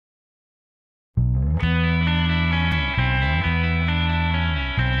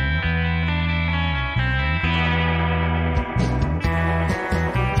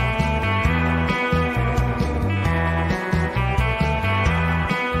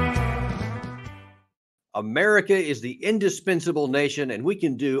America is the indispensable nation, and we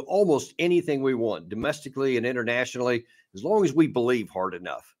can do almost anything we want domestically and internationally as long as we believe hard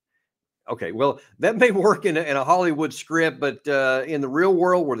enough. Okay, well, that may work in a Hollywood script, but in the real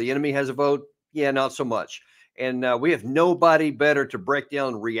world where the enemy has a vote, yeah, not so much. And we have nobody better to break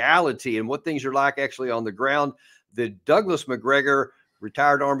down reality and what things are like actually on the ground. The Douglas Macgregor,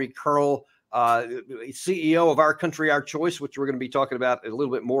 retired Army colonel, CEO of Our Country, Our Choice, which we're going to be talking about a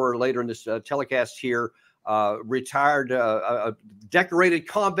little bit more later in this telecast here, retired, a decorated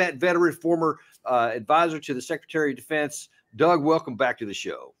combat veteran, former advisor to the Secretary of Defense. Doug, welcome back to the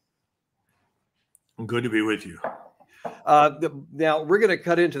show. Good to be with you. Now we're going to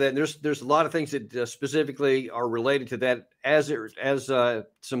cut into that. There's a lot of things that specifically are related to that, as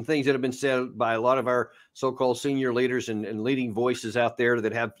some things that have been said by a lot of our so-called senior leaders and leading voices out there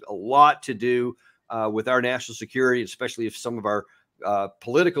that have a lot to do with our national security, especially if some of our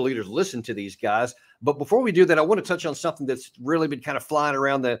political leaders listen to these guys. But before we do that, I want to touch on something that's really been kind of flying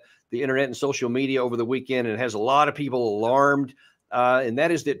around the internet and social media over the weekend, and has a lot of people alarmed. And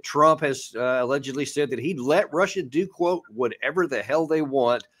that is that Trump has allegedly said that he'd let Russia do, quote, whatever the hell they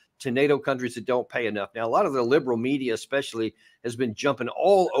want to NATO countries that don't pay enough. Now, a lot of the liberal media especially has been jumping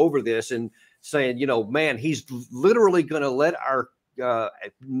all over this and saying, you know, man, he's literally going to let our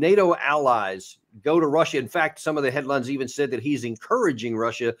NATO allies go to Russia. In fact, some of the headlines even said that he's encouraging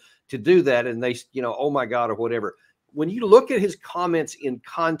Russia to do that. And they, you know, oh my God, or whatever. When you look at his comments in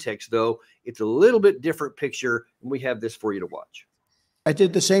context, though, it's a little bit different picture. And we have this for you to watch. I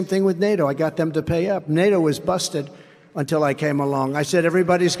did the same thing with NATO. I got them to pay up. NATO was busted until I came along. I said,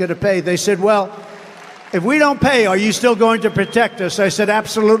 everybody's going to pay. They said, well, if we don't pay, are you still going to protect us? I said,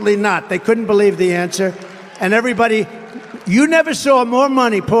 absolutely not. They couldn't believe the answer. And everybody, you never saw more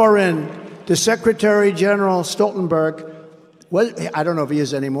money pour in to Secretary General Stoltenberg. Well, I don't know if he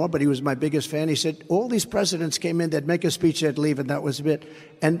is anymore, but he was my biggest fan. He said, all these presidents came in, they'd make a speech, they'd leave, and that was it.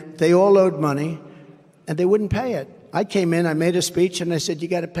 And they all owed money, and they wouldn't pay it. I came in, I made a speech, and I said, you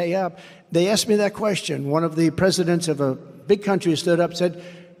got to pay up. They asked me that question. One of the presidents of a big country stood up and said,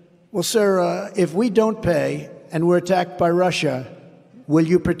 well, sir, if we don't pay and we're attacked by Russia, will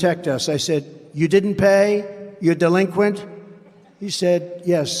you protect us? I said, you didn't pay? You're delinquent? He said,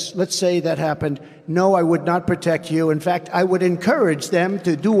 yes, let's say that happened. No, I would not protect you. In fact, I would encourage them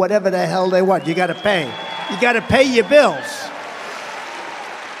to do whatever the hell they want. You got to pay. You got to pay your bills.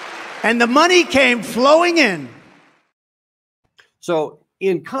 And the money came flowing in. So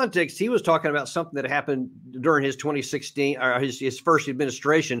in context, he was talking about something that happened during his 2016 or his first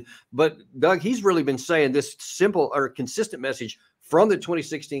administration. But Doug, he's really been saying this simple or consistent message from the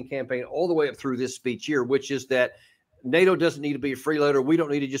 2016 campaign all the way up through this speech here, which is that NATO doesn't need to be a freeloader. We don't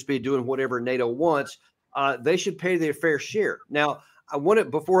need to just be doing whatever NATO wants. They should pay their fair share. Now, I want to,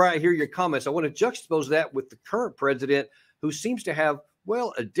 before I hear your comments, I want to juxtapose that with the current president, who seems to have,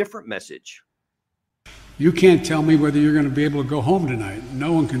 well, a different message. You can't tell me whether you're going to be able to go home tonight.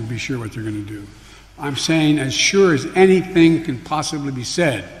 No one can be sure what they're going to do. I'm saying as sure as anything can possibly be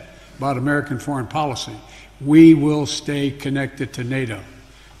said about American foreign policy, we will stay connected to NATO.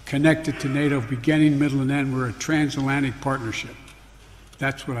 Connected to NATO, beginning, middle, and end. We're a transatlantic partnership.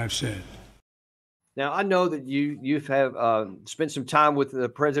 That's what I've said. Now, I know that you've spent some time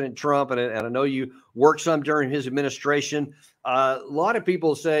with President Trump, and I know you worked some during his administration. A lot of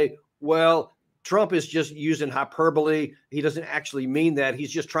people say, well, Trump is just using hyperbole. He doesn't actually mean that.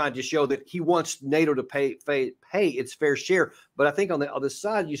 He's just trying to show that he wants NATO to pay its fair share. But I think on the other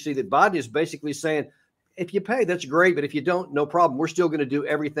side, you see that Biden is basically saying, if you pay, that's great. But if you don't, no problem. We're still going to do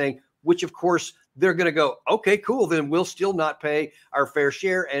everything, which, of course, they're going to go, OK, cool. Then we'll still not pay our fair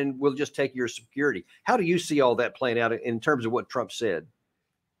share and we'll just take your security. How do you see all that playing out in terms of what Trump said?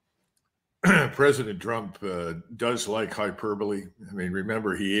 President Trump does like hyperbole. I mean,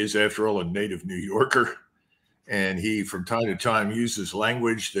 remember, he is, after all, a native New Yorker. And he, from time to time, uses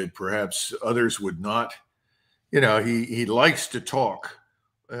language that perhaps others would not. You know, he likes to talk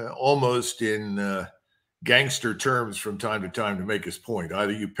almost in gangster terms from time to time to make his point.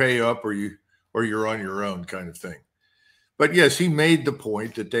 Either you pay up or you're on your own, kind of thing. But yes, he made the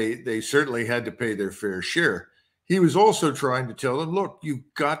point that they certainly had to pay their fair share. He was also trying to tell them, look,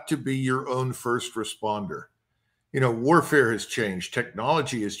 you've got to be your own first responder. You know, warfare has changed.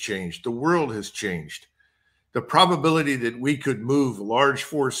 Technology has changed. The world has changed. The probability that we could move large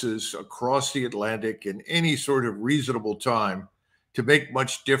forces across the Atlantic in any sort of reasonable time to make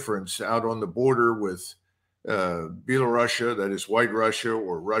much difference out on the border with Belarus, that is White Russia,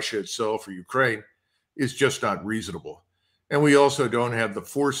 or Russia itself, or Ukraine, is just not reasonable. And we also don't have the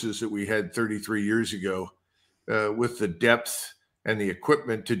forces that we had 33 years ago with the depth and the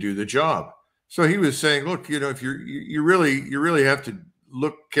equipment to do the job. So he was saying, look, if you really have to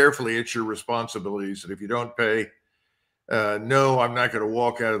look carefully at your responsibilities, and if you don't pay, no, I'm not going to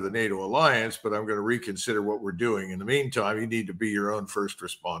walk out of the NATO alliance, but I'm going to reconsider what we're doing. In the meantime, you need to be your own first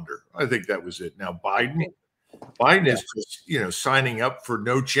responder. I think that was it. Now, Biden is just, signing up for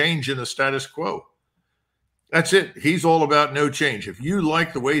no change in the status quo. That's it. He's all about no change. If you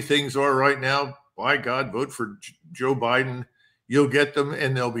like the way things are right now, by God, vote for Joe Biden. You'll get them,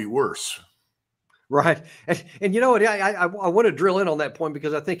 and they'll be worse. Right. And you know what? I want to drill in on that point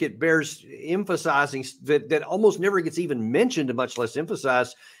because I think it bears emphasizing that almost never gets even mentioned, much less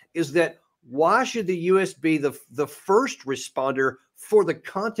emphasized, is that why should the U.S. be the first responder for the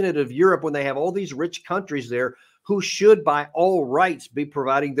continent of Europe when they have all these rich countries there who should, by all rights, be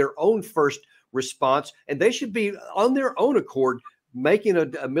providing their own first response, and they should be on their own accord making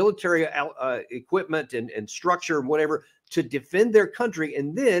a military equipment and structure and whatever to defend their country,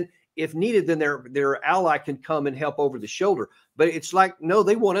 and then if needed, then their ally can come and help over the shoulder. But it's like, no,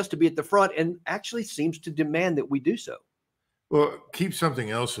 they want us to be at the front and actually seems to demand that we do so. Well, keep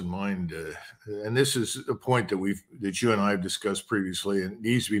something else in mind, and this is a point that you and I have discussed previously, and it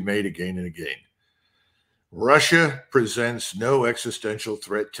needs to be made again and again. Russia presents no existential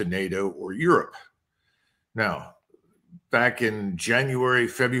threat to NATO or Europe. Now, back in January,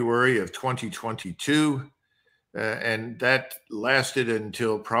 February of 2022, and that lasted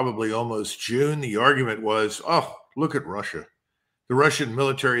until probably almost June, the argument was, oh, look at Russia. The Russian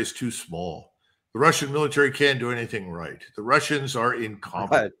military is too small. The Russian military can't do anything right. The Russians are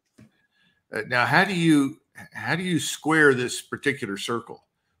incompetent. Right. Now, how do you square this particular circle?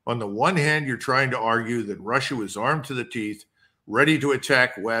 On the one hand, you're trying to argue that Russia was armed to the teeth, ready to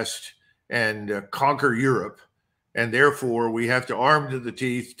attack West and conquer Europe, and therefore we have to arm to the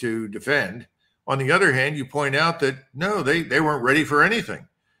teeth to defend. On the other hand, you point out that, no, they weren't ready for anything.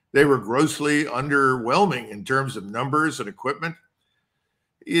 They were grossly underwhelming in terms of numbers and equipment.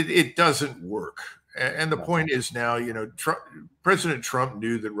 It doesn't work. And the point is now, President Trump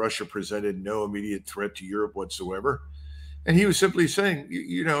knew that Russia presented no immediate threat to Europe whatsoever. And he was simply saying,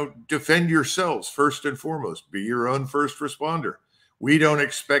 defend yourselves first and foremost. Be your own first responder. We don't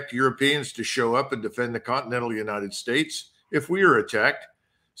expect Europeans to show up and defend the continental United States if we are attacked.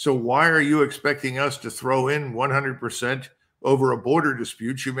 So why are you expecting us to throw in 100% over a border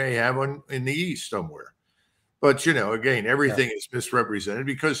dispute you may have in the East somewhere? But, again, everything is misrepresented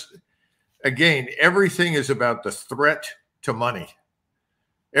because, again, everything is about the threat to money.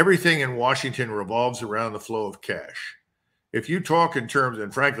 Everything in Washington revolves around the flow of cash. If you talk in terms,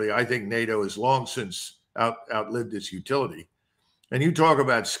 and frankly, I think NATO has long since outlived its utility, and you talk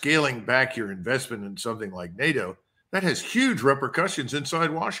about scaling back your investment in something like NATO, that has huge repercussions inside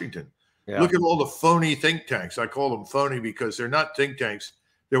Washington. Yeah. Look at all the phony think tanks. I call them phony because they're not think tanks.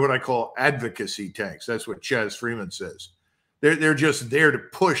 They're what I call advocacy tanks. That's what Chaz Freeman says. They're just there to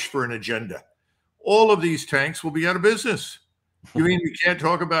push for an agenda. All of these tanks will be out of business. You mean we can't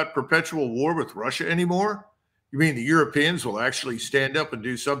talk about perpetual war with Russia anymore? You mean the Europeans will actually stand up and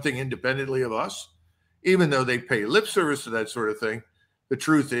do something independently of us? Even though they pay lip service to that sort of thing, the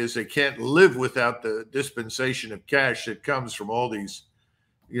truth is they can't live without the dispensation of cash that comes from all these,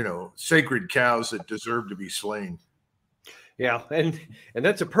 sacred cows that deserve to be slain. Yeah, and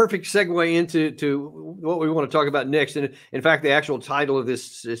that's a perfect segue into what we want to talk about next. And in fact, the actual title of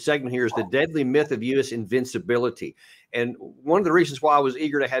this segment here is The Deadly Myth of U.S. Invincibility. And one of the reasons why I was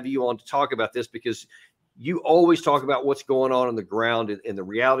eager to have you on to talk about this, because you always talk about what's going on the ground and the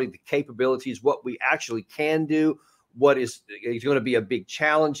reality, the capabilities, what we actually can do, what is going to be a big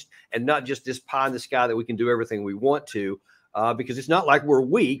challenge, and not just this pie in the sky that we can do everything we want to, because it's not like we're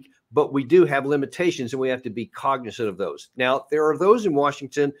weak, but we do have limitations and we have to be cognizant of those. Now, there are those in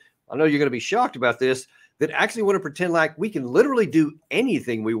Washington, I know you're going to be shocked about this, that actually want to pretend like we can literally do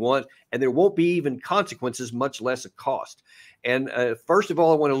anything we want and there won't be even consequences, much less a cost. And first of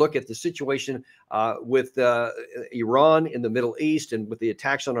all, I want to look at the situation with Iran in the Middle East and with the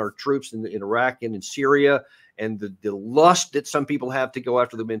attacks on our troops in Iraq and in Syria, and the lust that some people have to go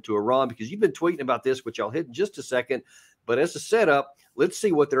after them into Iran, because you've been tweeting about this, which I'll hit in just a second. But as a setup, let's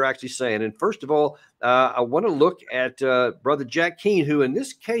see what they're actually saying. And first of all, I want to look at Brother Jack Keane, who in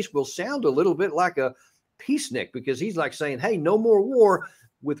this case will sound a little bit like a peacenik, because he's like saying, hey, no more war,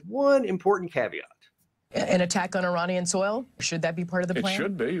 with one important caveat. An attack on Iranian soil? Should that be part of the plan? It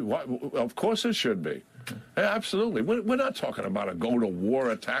should be. Of course it should be. Absolutely. We're not talking about a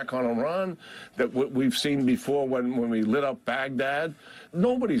go-to-war attack on Iran that we've seen before when we lit up Baghdad.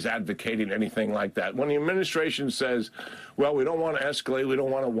 Nobody's advocating anything like that. When the administration says, well, we don't want to escalate, we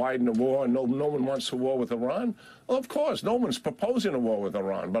don't want to widen the war, and no one wants a war with Iran, well, of course, no one's proposing a war with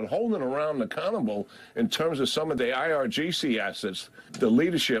Iran, but holding Iran accountable in terms of some of the IRGC assets, the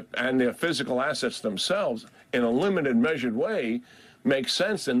leadership, and their physical assets themselves in a limited, measured way makes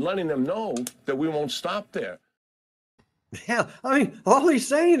sense, and letting them know that we won't stop there. Yeah, I mean, all he's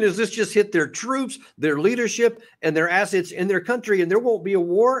saying is this just hit their troops, their leadership, and their assets in their country, and there won't be a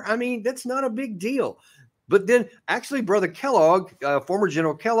war. I mean, that's not a big deal. But then actually, Brother Kellogg, former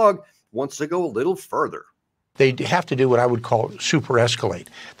General Kellogg, wants to go a little further. They have to do what I would call super escalate.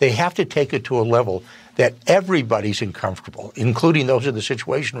 They have to take it to a level that everybody's uncomfortable, including those in the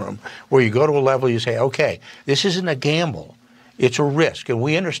Situation Room, where you go to a level you say, okay, this isn't a gamble. It's a risk, and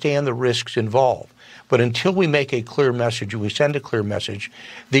we understand the risks involved. But until we make a clear message, and we send a clear message,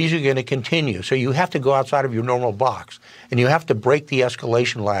 these are going to continue. So you have to go outside of your normal box, and you have to break the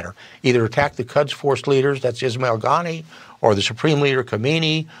escalation ladder. Either attack the Quds Force leaders, that's Ismail Ghani, or the Supreme Leader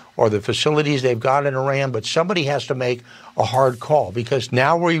Khomeini, or the facilities they've got in Iran, but somebody has to make a hard call, because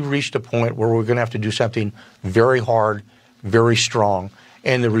now we've reached a point where we're going to have to do something very hard, very strong,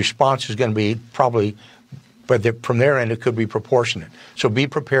 and the response is going to be probably, but from their end, it could be proportionate. So be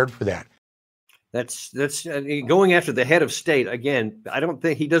prepared for that. That's going after the head of state. Again, I don't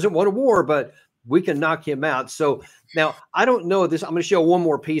think he doesn't want a war, but we can knock him out. So now I don't know this. I'm going to show one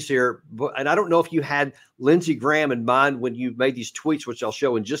more piece here, and I don't know if you had Lindsey Graham in mind when you made these tweets, which I'll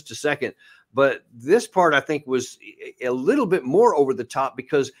show in just a second. But this part I think was a little bit more over the top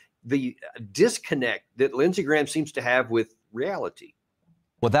because the disconnect that Lindsey Graham seems to have with reality.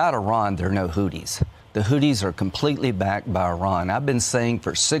 Without Iran, there are no Houthis. The Houthis are completely backed by Iran. I've been saying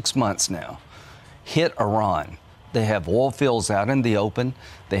for 6 months now, hit Iran. They have oil fields out in the open.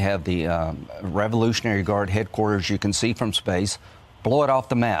 They have the Revolutionary Guard headquarters you can see from space. Blow it off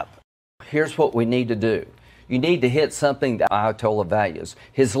the map. Here's what we need to do. You need to hit something that Ayatollah values.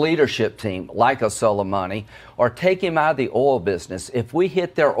 His leadership team, like a Soleimani, or take him out of the oil business. If we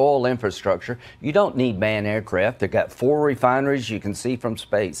hit their oil infrastructure, you don't need manned aircraft. They've got 4 refineries you can see from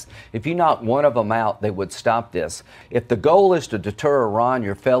space. If you knock one of them out, they would stop this. If the goal is to deter Iran,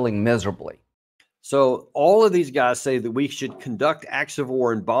 you're failing miserably. So all of these guys say that we should conduct acts of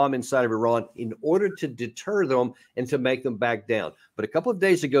war and bomb inside of Iran in order to deter them and to make them back down. But a couple of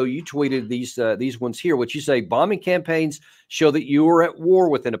days ago, you tweeted these ones here, which you say bombing campaigns show that you are at war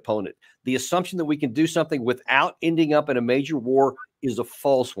with an opponent. The assumption that we can do something without ending up in a major war is a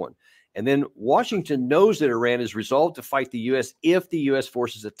false one. And then Washington knows that Iran is resolved to fight the U.S. if the U.S.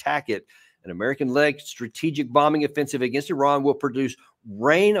 forces attack it. An American-led strategic bombing offensive against Iran will produce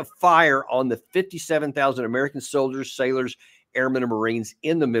rain of fire on the 57,000 American soldiers, sailors, airmen, and Marines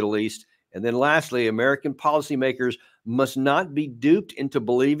in the Middle East. And then lastly, American policymakers must not be duped into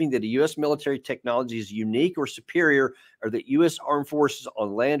believing that the U.S. military technology is unique or superior, or that U.S. armed forces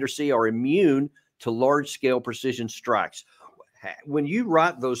on land or sea are immune to large-scale precision strikes. When you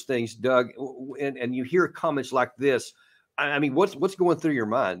write those things, Doug, and you hear comments like this, I mean, what's going through your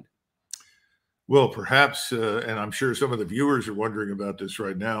mind? Well, perhaps, and I'm sure some of the viewers are wondering about this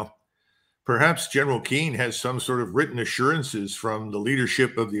right now, perhaps General Keane has some sort of written assurances from the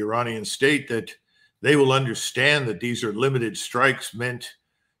leadership of the Iranian state that they will understand that these are limited strikes meant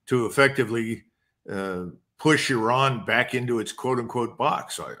to effectively push Iran back into its quote-unquote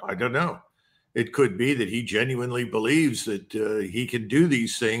box. I don't know. It could be that he genuinely believes that he can do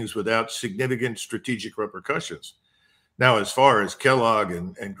these things without significant strategic repercussions. Now, as far as Kellogg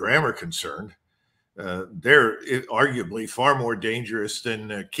and Graham are concerned, they're arguably far more dangerous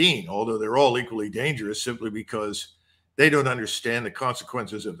than Keane, although they're all equally dangerous simply because they don't understand the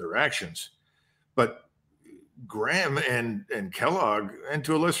consequences of their actions. But Graham and Kellogg, and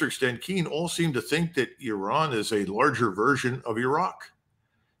to a lesser extent Keane, all seem to think that Iran is a larger version of Iraq,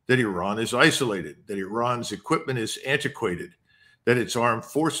 that Iran is isolated, that Iran's equipment is antiquated, that its armed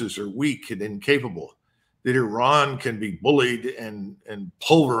forces are weak and incapable, that Iran can be bullied and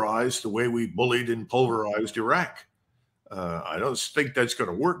pulverized the way we bullied and pulverized Iraq. I don't think that's going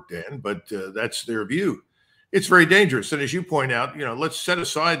to work, Dan, but that's their view. It's very dangerous. And as you point out, let's set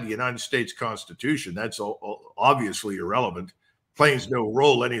aside the United States Constitution. That's obviously irrelevant. Plays no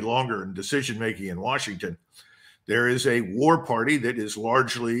role any longer in decision-making in Washington. There is a war party that is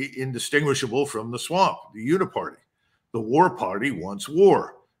largely indistinguishable from the swamp, the uniparty. The war party wants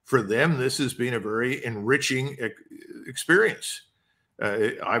war. For them, this has been a very enriching experience.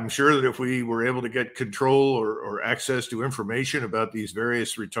 I'm sure that if we were able to get control or access to information about these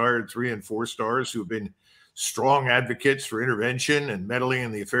various retired 3 and 4 stars who have been strong advocates for intervention and meddling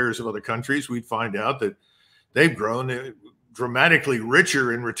in the affairs of other countries, we'd find out that they've grown dramatically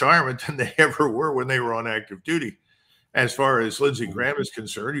richer in retirement than they ever were when they were on active duty. As far as Lindsey Graham is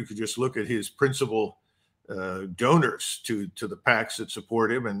concerned, you could just look at his principal donors to the PACs that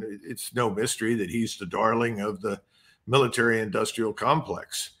support him, and it's no mystery that he's the darling of the military-industrial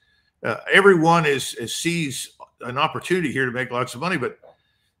complex. Everyone sees an opportunity here to make lots of money, but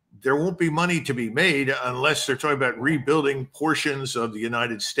there won't be money to be made unless they're talking about rebuilding portions of the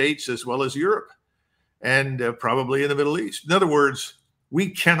United States as well as Europe and probably in the Middle East. In other words, we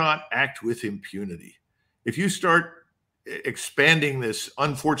cannot act with impunity. If you start expanding this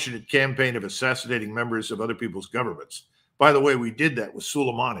unfortunate campaign of assassinating members of other people's governments, by the way, we did that with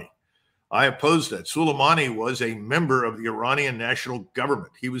Soleimani. I opposed that. Soleimani was a member of the Iranian national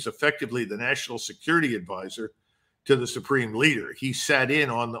government. He was effectively the national security advisor to the supreme leader. He sat in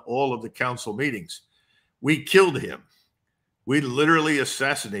on all of the council meetings. We killed him. We literally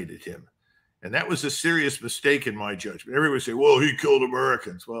assassinated him. And that was a serious mistake in my judgment. Everybody say, well, he killed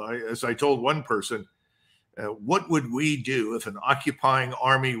Americans. Well, as I told one person, what would we do if an occupying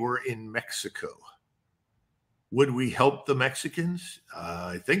army were in Mexico? Would we help the Mexicans?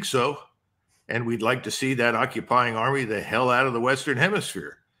 I think so. And we'd like to see that occupying army the hell out of the Western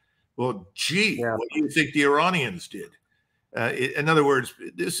Hemisphere. Well, gee, what do you think the Iranians did? In other words,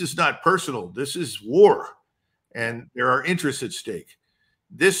 this is not personal. This is war. And there are interests at stake.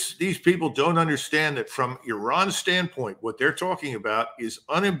 These people don't understand that from Iran's standpoint, what they're talking about is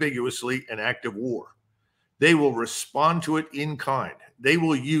unambiguously an act of war. They will respond to it in kind. They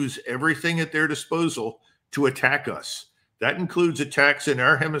will use everything at their disposal to attack us. That includes attacks in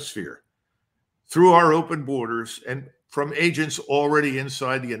our hemisphere, through our open borders, and from agents already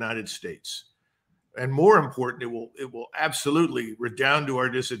inside the United States. And more important, it will absolutely redound to our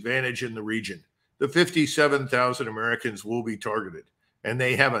disadvantage in the region. The 57,000 Americans will be targeted, and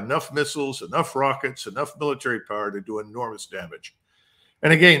they have enough missiles, enough rockets, enough military power to do enormous damage.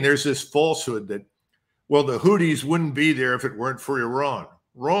 And again, there's this falsehood that, well, the Houthis wouldn't be there if it weren't for Iran.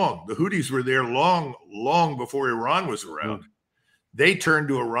 Wrong. The Houthis were there long, long before Iran was around. They turned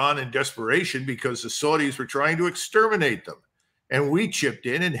to Iran in desperation because the Saudis were trying to exterminate them. And we chipped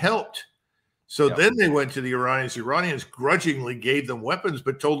in and helped. So then they went to the Iranians. The Iranians grudgingly gave them weapons,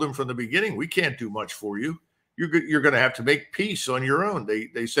 but told them from the beginning, we can't do much for you. You're going to have to make peace on your own.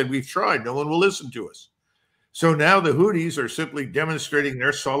 They said, we've tried. No one will listen to us. So now the Houthis are simply demonstrating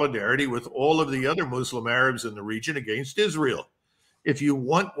their solidarity with all of the other Muslim Arabs in the region against Israel. If you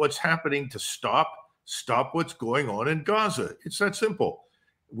want what's happening to stop what's going on in Gaza. It's that simple.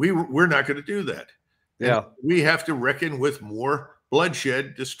 We're not going to do that. Yeah. And we have to reckon with more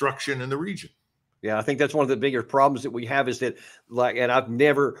bloodshed, destruction in the region. Yeah, I think that's one of the bigger problems that we have is that, and I've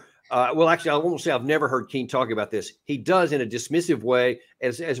never, well, actually, I won't say I've never heard King talk about this. He does in a dismissive way,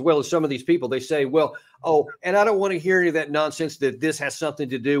 as well as some of these people. They say, well, and I don't want to hear any of that nonsense that this has something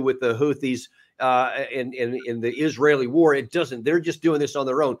to do with the Houthis in the Israeli war. It doesn't. They're just doing this on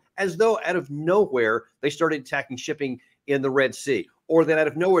their own, as though out of nowhere they started attacking shipping in the Red Sea, or that out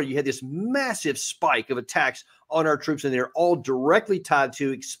of nowhere you had this massive spike of attacks on our troops, and they're all directly tied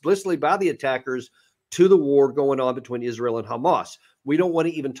to, explicitly by the attackers, to the war going on between Israel and Hamas. We don't want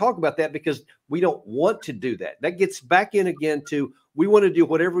to even talk about that because we don't want to do that. That gets back in again to, we want to do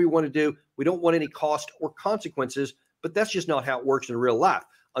whatever we want to do. We don't want any cost or consequences, but that's just not how it works in real life.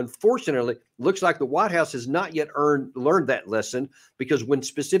 Unfortunately, looks like the White House has not yet learned that lesson, because when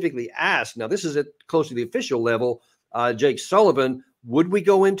specifically asked, now this is at close to the official level, Jake Sullivan, would we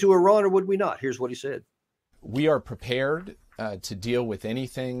go into Iran or would we not? Here's what he said. We are prepared to deal with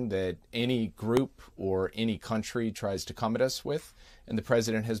anything that any group or any country tries to come at us with. And the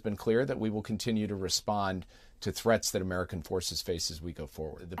president has been clear that we will continue to respond to threats that American forces face as we go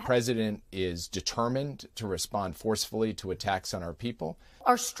forward. The president is determined to respond forcefully to attacks on our people.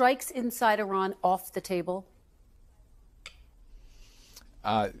 Are strikes inside Iran off the table?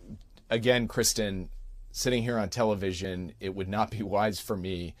 Again, Kristen, sitting here on television, it would not be wise for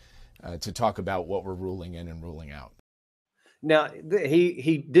me to talk about what we're ruling in and ruling out. Now,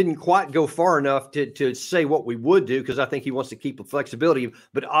 he didn't quite go far enough to say what we would do, because I think he wants to keep the flexibility,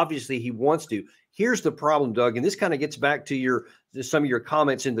 but obviously he wants to. Here's the problem, Doug, and this kind of gets back to some of your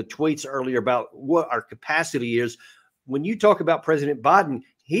comments in the tweets earlier about what our capacity is. When you talk about President Biden,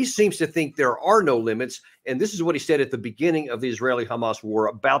 he seems to think there are no limits, and this is what he said at the beginning of the Israeli-Hamas war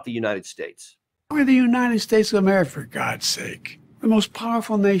about the United States. We're the United States of America, for God's sake. The most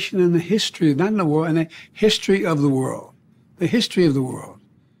powerful nation in the history, not in the world, in the history of the world. the history of the world.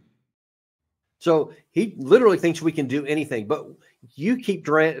 So he literally thinks we can do anything, but you keep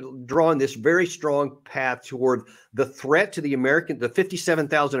drawing this very strong path toward the threat to the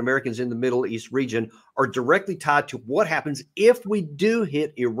 57,000 Americans in the Middle East region are directly tied to what happens if we do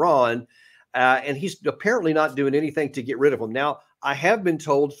hit Iran. And he's apparently not doing anything to get rid of them. Now, I have been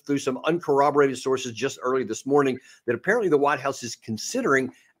told through some uncorroborated sources just early this morning that apparently the White House is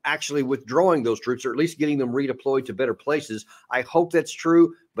considering actually withdrawing those troops, or at least getting them redeployed to better places. I hope that's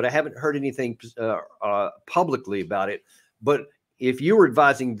true, but I haven't heard anything publicly about it. But if you were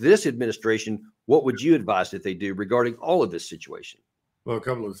advising this administration, what would you advise that they do regarding all of this situation? Well, a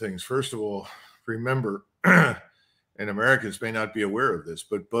couple of things. First of all, remember, and Americans may not be aware of this,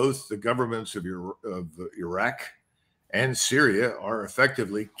 but both the governments of Iraq and Syria are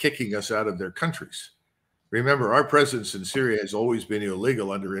effectively kicking us out of their countries. Remember, our presence in Syria has always been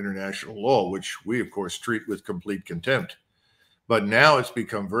illegal under international law, which we, of course, treat with complete contempt. But now it's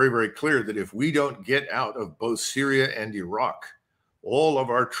become very, very clear that if we don't get out of both Syria and Iraq, all of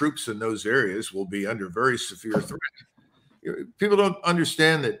our troops in those areas will be under very severe threat. People don't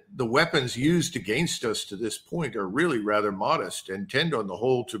understand that the weapons used against us to this point are really rather modest and tend on the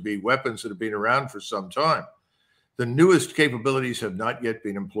whole to be weapons that have been around for some time. The newest capabilities have not yet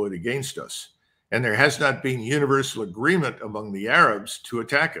been employed against us. And there has not been universal agreement among the Arabs to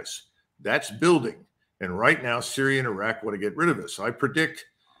attack us. That's building. And right now, Syria and Iraq want to get rid of us. I predict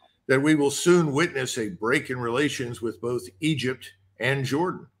that we will soon witness a break in relations with both Egypt and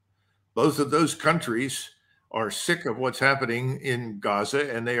Jordan. Both of those countries are sick of what's happening in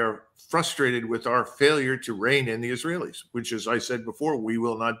Gaza, and they are frustrated with our failure to rein in the Israelis, which, as I said before, we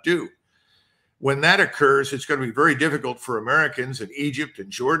will not do. When that occurs, it's going to be very difficult for Americans in Egypt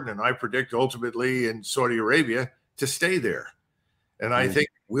and Jordan, and I predict ultimately in Saudi Arabia, to stay there. And I think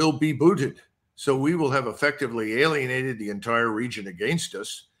we'll be booted. So we will have effectively alienated the entire region against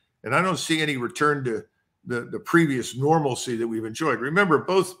us. And I don't see any return to the previous normalcy that we've enjoyed. Remember,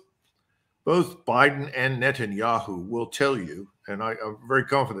 both Biden and Netanyahu will tell you, and I'm very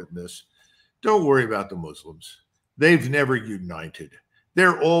confident in this, don't worry about the Muslims. They've never united.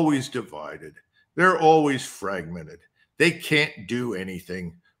 They're always divided. They're always fragmented. They can't do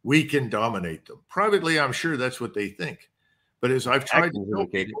anything. We can dominate them. Privately, I'm sure that's what they think. But as I've tried to tell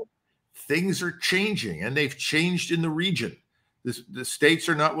people, things are changing, and they've changed in the region. The states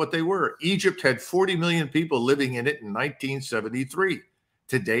are not what they were. Egypt had 40 million people living in it in 1973.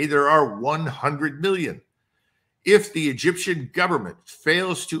 Today, there are 100 million. If the Egyptian government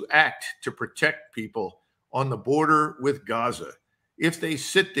fails to act to protect people on the border with Gaza, if they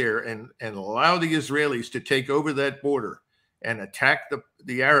sit there and allow the Israelis to take over that border and attack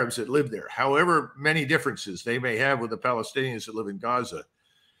the Arabs that live there, however many differences they may have with the Palestinians that live in Gaza,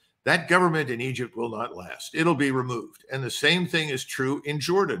 that government in Egypt will not last. It'll be removed. And the same thing is true in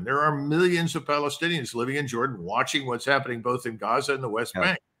Jordan. There are millions of Palestinians living in Jordan watching what's happening both in Gaza and the West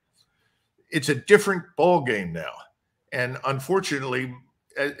Bank. It's a different ballgame now. And unfortunately,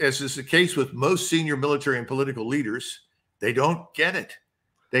 as is the case with most senior military and political leaders, they don't get it.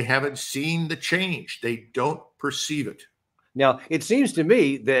 They haven't seen the change. They don't perceive it. Now, it seems to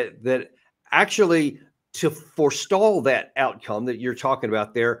me that actually to forestall that outcome that you're talking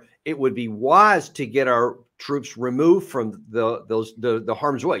about there, it would be wise to get our troops removed from the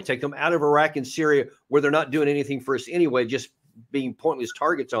harm's way, take them out of Iraq and Syria where they're not doing anything for us anyway, just being pointless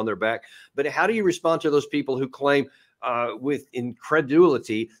targets on their back. But how do you respond to those people who claim with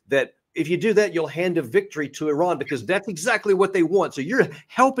incredulity that if you do that, you'll hand a victory to Iran, because that's exactly what they want? So you're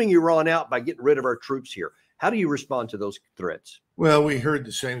helping Iran out by getting rid of our troops here. How do you respond to those threats? Well, we heard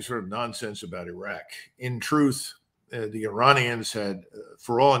the same sort of nonsense about Iraq. In truth, the Iranians had,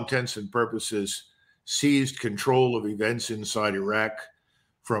 for all intents and purposes, seized control of events inside Iraq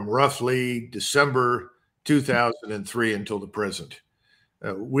from roughly December 2003 until the present.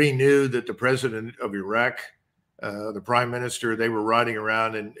 We knew that the president of Iraq, the prime minister, they were riding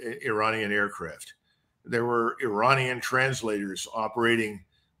around in Iranian aircraft. There were Iranian translators operating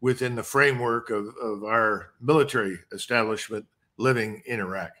within the framework of our military establishment living in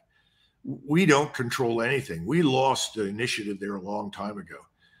Iraq. We don't control anything. We lost the initiative there a long time ago.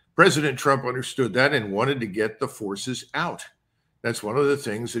 President Trump understood that and wanted to get the forces out. That's one of the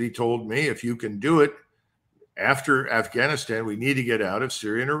things that he told me. If you can do it after Afghanistan, we need to get out of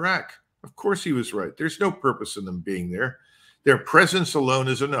Syria and Iraq. Of course he was right. There's no purpose in them being there. Their presence alone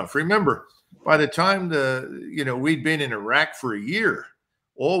is enough. Remember, by the time we'd been in Iraq for a year,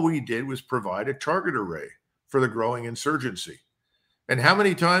 all we did was provide a target array for the growing insurgency. And how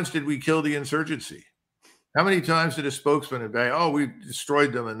many times did we kill the insurgency? How many times did a spokesman say, oh, we've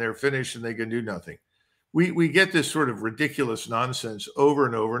destroyed them and they're finished and they can do nothing? We get this sort of ridiculous nonsense over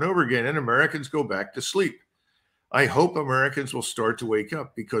and over and over again, and Americans go back to sleep. I hope Americans will start to wake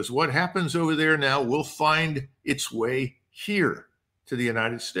up, because what happens over there now will find its way here to the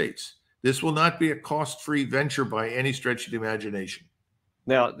United States. This will not be a cost-free venture by any stretch of the imagination.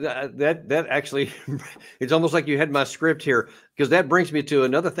 Now that actually, it's almost like you had my script here, because that brings me to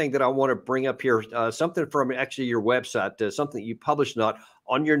another thing that I want to bring up here. Something from actually your website, something you published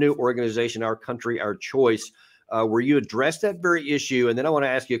on your new organization, Our Country, Our Choice, where you address that very issue. And then I want to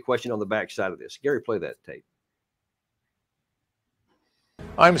ask you a question on the backside of this. Gary, play that tape.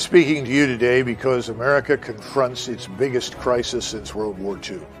 I'm speaking to you today because America confronts its biggest crisis since World War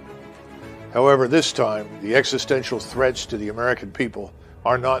II. However, this time, the existential threats to the American people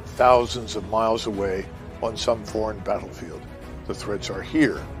are not thousands of miles away on some foreign battlefield. The threats are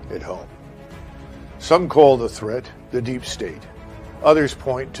here at home. Some call the threat the deep state. Others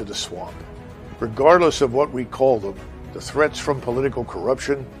point to the swamp. Regardless of what we call them, the threats from political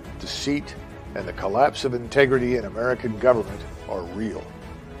corruption, deceit, and the collapse of integrity in American government are real.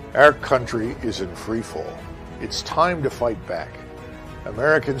 Our country is in free fall. It's time to fight back.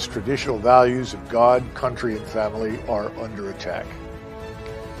 Americans' traditional values of God, country, and family are under attack.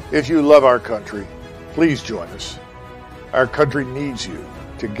 If you love our country, please join us. Our country needs you.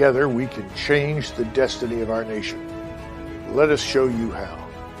 Together we can change the destiny of our nation. Let us show you how.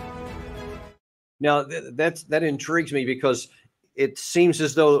 Now, that intrigues me, because it seems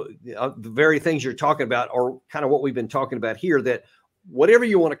as though the very things you're talking about are kind of what we've been talking about here, that whatever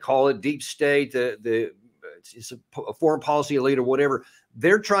you want to call it, deep state, it's a foreign policy elite or whatever,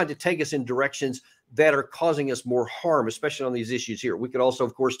 they're trying to take us in directions that are causing us more harm, especially on these issues here. We could also,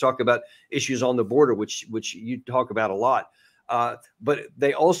 of course, talk about issues on the border, which you talk about a lot. But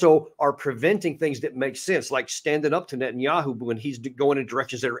they also are preventing things that make sense, like standing up to Netanyahu when he's going in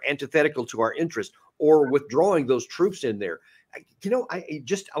directions that are antithetical to our interests, or withdrawing those troops in there. I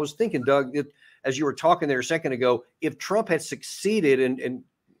was thinking, Doug, as you were talking there a second ago, if Trump had succeeded in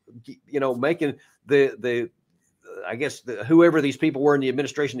making whoever these people were in the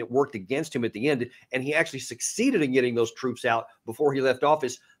administration that worked against him at the end, and he actually succeeded in getting those troops out before he left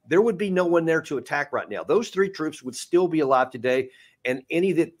office, there would be no one there to attack right now. Those 3 troops would still be alive today, and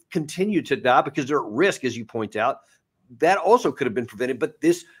any that continue to die because they're at risk, as you point out, that also could have been prevented. But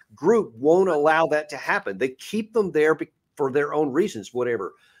this group won't allow that to happen. They keep them there for their own reasons,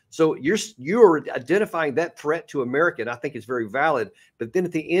 whatever. So you're identifying that threat to America, and I think it's very valid. But then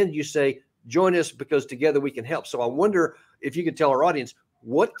at the end, you say, join us because together we can help. So I wonder if you could tell our audience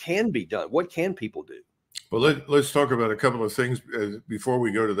what can be done. What can people do? Well, let's talk about a couple of things before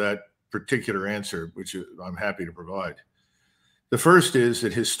we go to that particular answer, which I'm happy to provide. The first is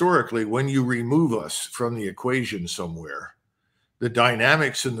that historically, when you remove us from the equation somewhere, the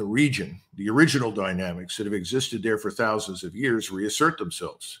dynamics in the region, the original dynamics that have existed there for thousands of years, reassert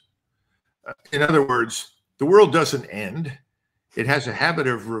themselves. In other words, the world doesn't end. It has a habit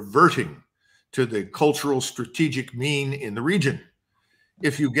of reverting to the cultural strategic mean in the region.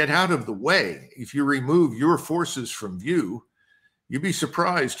 If you get out of the way, if you remove your forces from view, you'd be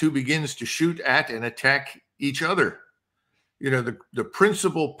surprised who begins to shoot at and attack each other. The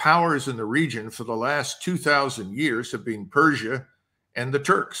principal powers in the region for the last 2,000 years have been Persia and the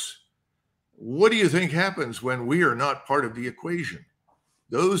Turks. What do you think happens when we are not part of the equation?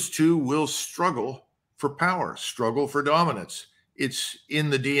 Those two will struggle for power, struggle for dominance. It's in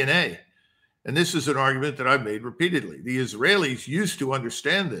the DNA. And this is an argument that I've made repeatedly. The Israelis used to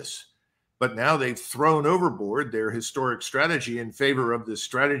understand this, but now they've thrown overboard their historic strategy in favor of the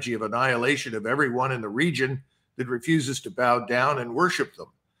strategy of annihilation of everyone in the region that refuses to bow down and worship them.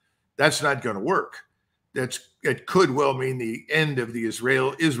 That's not going to work. It could well mean the end of the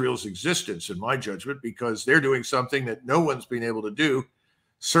Israel's existence, in my judgment, because they're doing something that no one's been able to do,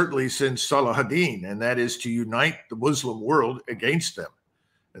 certainly since Salah ad-Din, and that is to unite the Muslim world against them.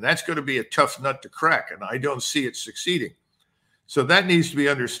 And that's going to be a tough nut to crack, and I don't see it succeeding. So that needs to be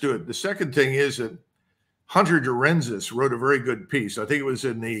understood. The second thing is that Hunter Durenzis wrote a very good piece. I think it was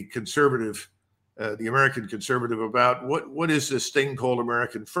in the Conservative, the American Conservative, about what is this thing called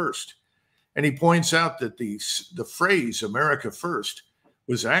American First. And he points out that the phrase America First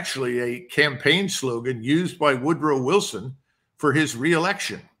was actually a campaign slogan used by Woodrow Wilson for his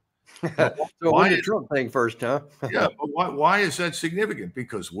reelection. So why the Trump thing first, huh? Yeah, but why is that significant?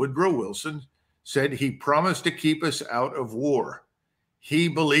 Because Woodrow Wilson said he promised to keep us out of war. He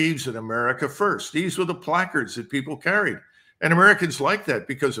believes in America first. These were the placards that people carried. And Americans liked that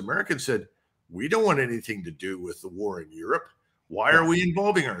because Americans said, we don't want anything to do with the war in Europe. Why are we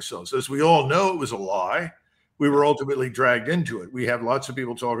involving ourselves? As we all know, it was a lie. We were ultimately dragged into it. We have lots of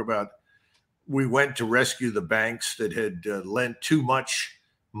people talk about we went to rescue the banks that had lent too much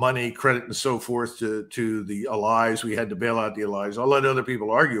money, credit, and so forth to the allies. We had to bail out the allies. I'll let other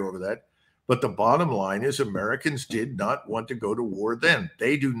people argue over that. But the bottom line is Americans did not want to go to war then.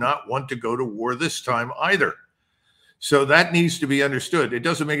 They do not want to go to war this time either. So that needs to be understood. It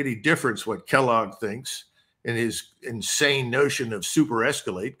doesn't make any difference what Kellogg thinks, and his insane notion of super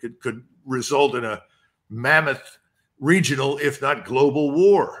escalate could result in a mammoth regional, if not global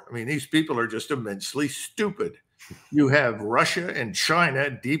war. I mean, these people are just immensely stupid. You have Russia and China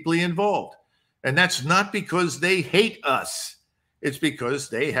deeply involved. And that's not because they hate us. It's because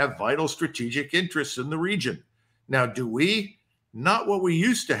they have vital strategic interests in the region. Now, do we? Not what we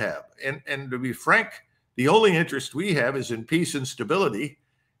used to have. And to be frank, the only interest we have is in peace and stability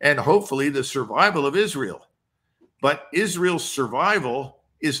and hopefully the survival of Israel. But Israel's survival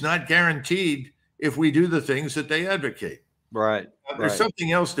is not guaranteed if we do the things that they advocate. Right. There's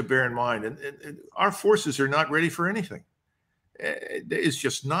something else to bear in mind. And our forces are not ready for anything. It's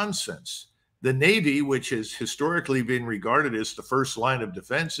just nonsense. The Navy, which has historically been regarded as the first line of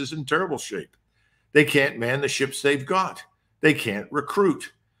defense, is in terrible shape. They can't man the ships they've got. They can't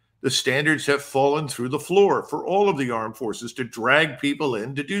recruit. The standards have fallen through the floor for all of the armed forces to drag people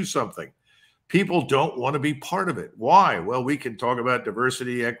in to do something. People don't want to be part of it. Why? Well, we can talk about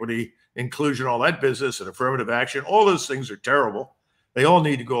diversity, equity, inclusion, all that business, and affirmative action. All those things are terrible. They all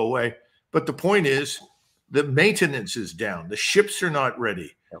need to go away. But the point is, the maintenance is down. The ships are not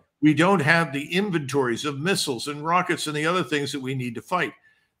ready. We don't have the inventories of missiles and rockets and the other things that we need to fight.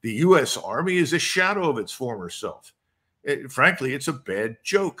 The U.S. Army is a shadow of its former self. Frankly, it's a bad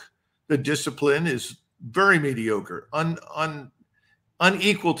joke. The discipline is very mediocre,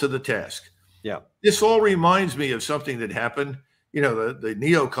 unequal to the task. Yeah. This all reminds me of something that happened. You know, the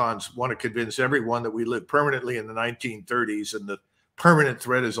neocons want to convince everyone that we live permanently in the 1930s and the permanent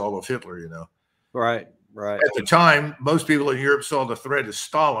threat is all of Hitler, you know. Right. Right. At the time, most people in Europe saw the threat as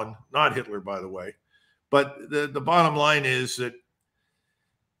Stalin, not Hitler, by the way. But the bottom line is that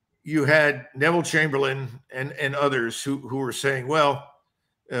you had Neville Chamberlain and others who were saying, well,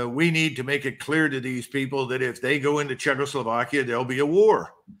 we need to make it clear to these people that if they go into Czechoslovakia, there'll be a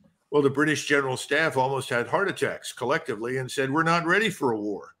war. Well, the British General Staff almost had heart attacks collectively and said, we're not ready for a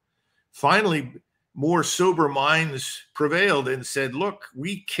war. Finally, more sober minds prevailed and said, look,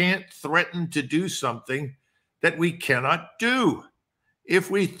 we can't threaten to do something that we cannot do.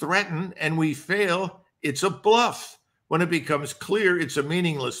 If we threaten and we fail, it's a bluff. When it becomes clear it's a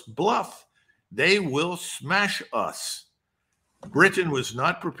meaningless bluff, they will smash us. Britain was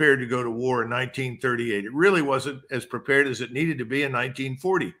not prepared to go to war in 1938. It really wasn't as prepared as it needed to be in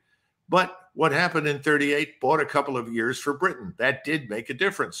 1940. But what happened in 38 bought a couple of years for Britain. That did make a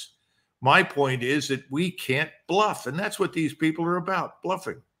difference. My point is that we can't bluff, and that's what these people are about,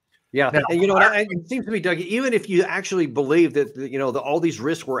 bluffing. Yeah, now, and you know, it seems to me, Doug, even if you actually believe that all these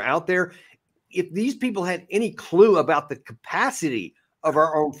risks were out there, if these people had any clue about the capacity of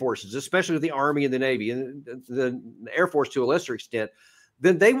our armed forces, especially the Army and the Navy and the Air Force to a lesser extent,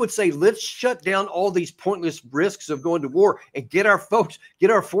 then they would say, let's shut down all these pointless risks of going to war and get our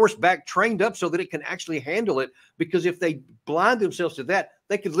force back trained up so that it can actually handle it. Because if they blind themselves to that,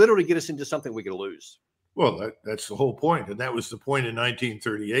 they could literally get us into something we could lose. Well, that's the whole point. And that was the point in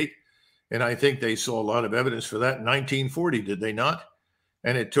 1938. And I think they saw a lot of evidence for that in 1940, did they not?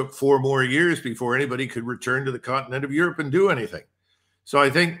 And it took 4 more years before anybody could return to the continent of Europe and do anything. So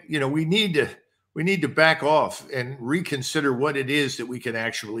I think, we need to back off and reconsider what it is that we can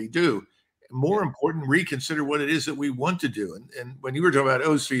actually do. More important, reconsider what it is that we want to do. And when you were talking about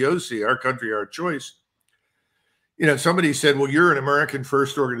OCOC, our country, our choice, somebody said, well, you're an American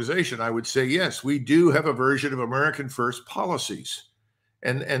first organization. I would say, yes, we do have a version of American first policies.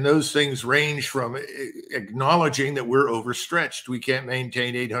 And those things range from acknowledging that we're overstretched. We can't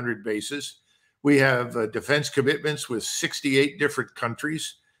maintain 800 bases. We have defense commitments with 68 different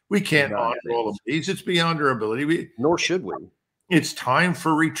countries. We can't honor all of these. It's beyond our ability. Nor should we. It's time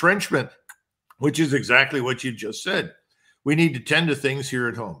for retrenchment, which is exactly what you just said. We need to tend to things here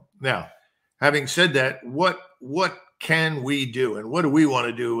at home. Now, having said that, what can we do? And what do we want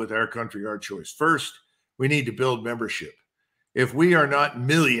to do with our country, our choice? First, we need to build membership. If we are not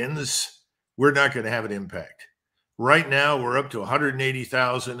millions, we're not going to have an impact. Right now, we're up to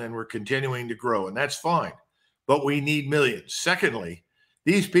 180,000 and we're continuing to grow, and that's fine. But we need millions. Secondly,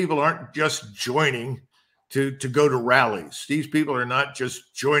 these people aren't just joining to go to rallies. These people are not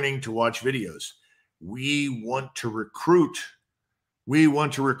just joining to watch videos. We want to recruit. We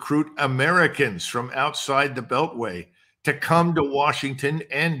want to recruit Americans from outside the Beltway to come to Washington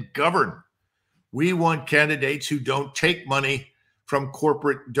and govern. We want candidates who don't take money from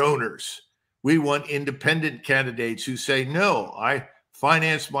corporate donors. We want independent candidates who say, no, I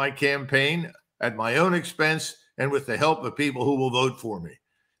finance my campaign at my own expense and with the help of people who will vote for me.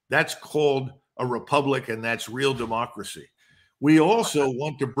 That's called a republic, and that's real democracy. We also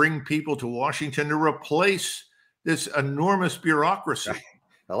want to bring people to Washington to replace this enormous bureaucracy.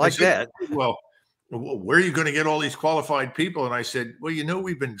 I like that. Well, where are you going to get all these qualified people? And I said, well,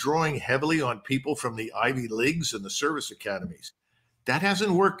 we've been drawing heavily on people from the Ivy Leagues and the service academies. That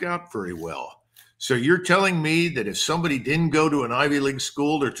hasn't worked out very well. So you're telling me that if somebody didn't go to an Ivy League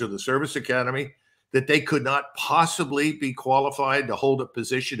school or to the service academy, that they could not possibly be qualified to hold a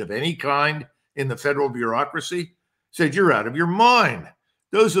position of any kind in the federal bureaucracy? Said, you're out of your mind.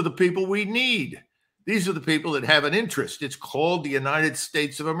 Those are the people we need. These are the people that have an interest. It's called the United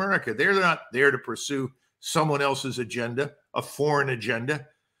States of America. They're not there to pursue someone else's agenda, a foreign agenda.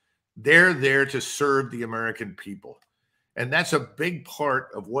 They're there to serve the American people. And that's a big part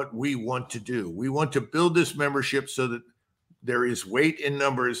of what we want to do. We want to build this membership so that there is weight in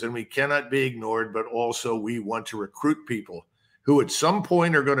numbers and we cannot be ignored, but also we want to recruit people who at some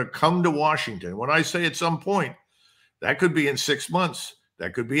point are going to come to Washington. When I say at some point, that could be in 6 months.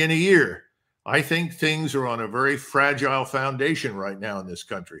 That could be in a year. I think things are on a very fragile foundation right now in this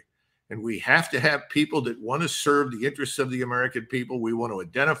country. And we have to have people that want to serve the interests of the American people. We want to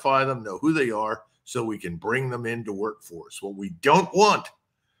identify them, know who they are, so we can bring them into workforce. What we don't want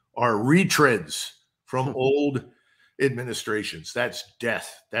are retreads from old administrations. That's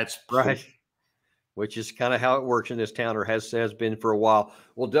death. That's right. Which is kind of how it works in this town, or has been for a while.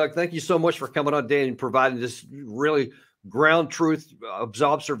 Well, Doug, thank you so much for coming on today and providing this really ground truth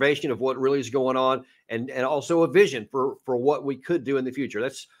observation of what really is going on, and also a vision for what we could do in the future.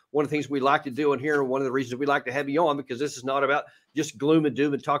 That's one of the things we like to do in here, and one of the reasons we like to have you on, because this is not about just gloom and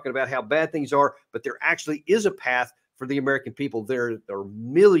doom and talking about how bad things are, but there actually is a path for the American people. There are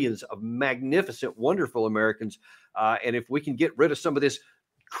millions of magnificent, wonderful Americans, and if we can get rid of some of this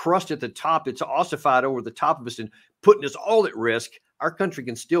crust at the top that's ossified over the top of us and putting us all at risk, our country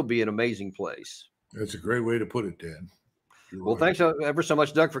can still be an amazing place. That's a great way to put it, Dan. Well, thanks ever so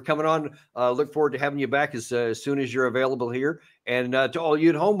much, Doug, for coming on. Look forward to having you back as soon as you're available here. And to all you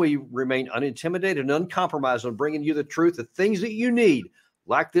at home, we remain unintimidated and uncompromised on bringing you the truth, the things that you need,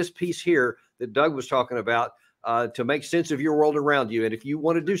 like this piece here that Doug was talking about, to make sense of your world around you. And if you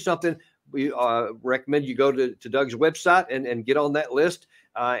want to do something, we recommend you go to Doug's website and get on that list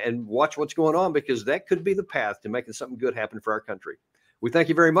and watch what's going on, because that could be the path to making something good happen for our country. We thank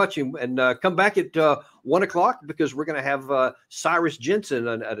you very much, and come back at 1 o'clock, because we're going to have Cyrus Jensen,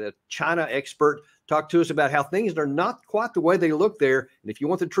 a China expert, talk to us about how things are not quite the way they look there. And if you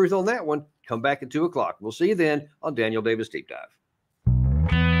want the truth on that one, come back at 2 o'clock. We'll see you then on Daniel Davis Deep Dive.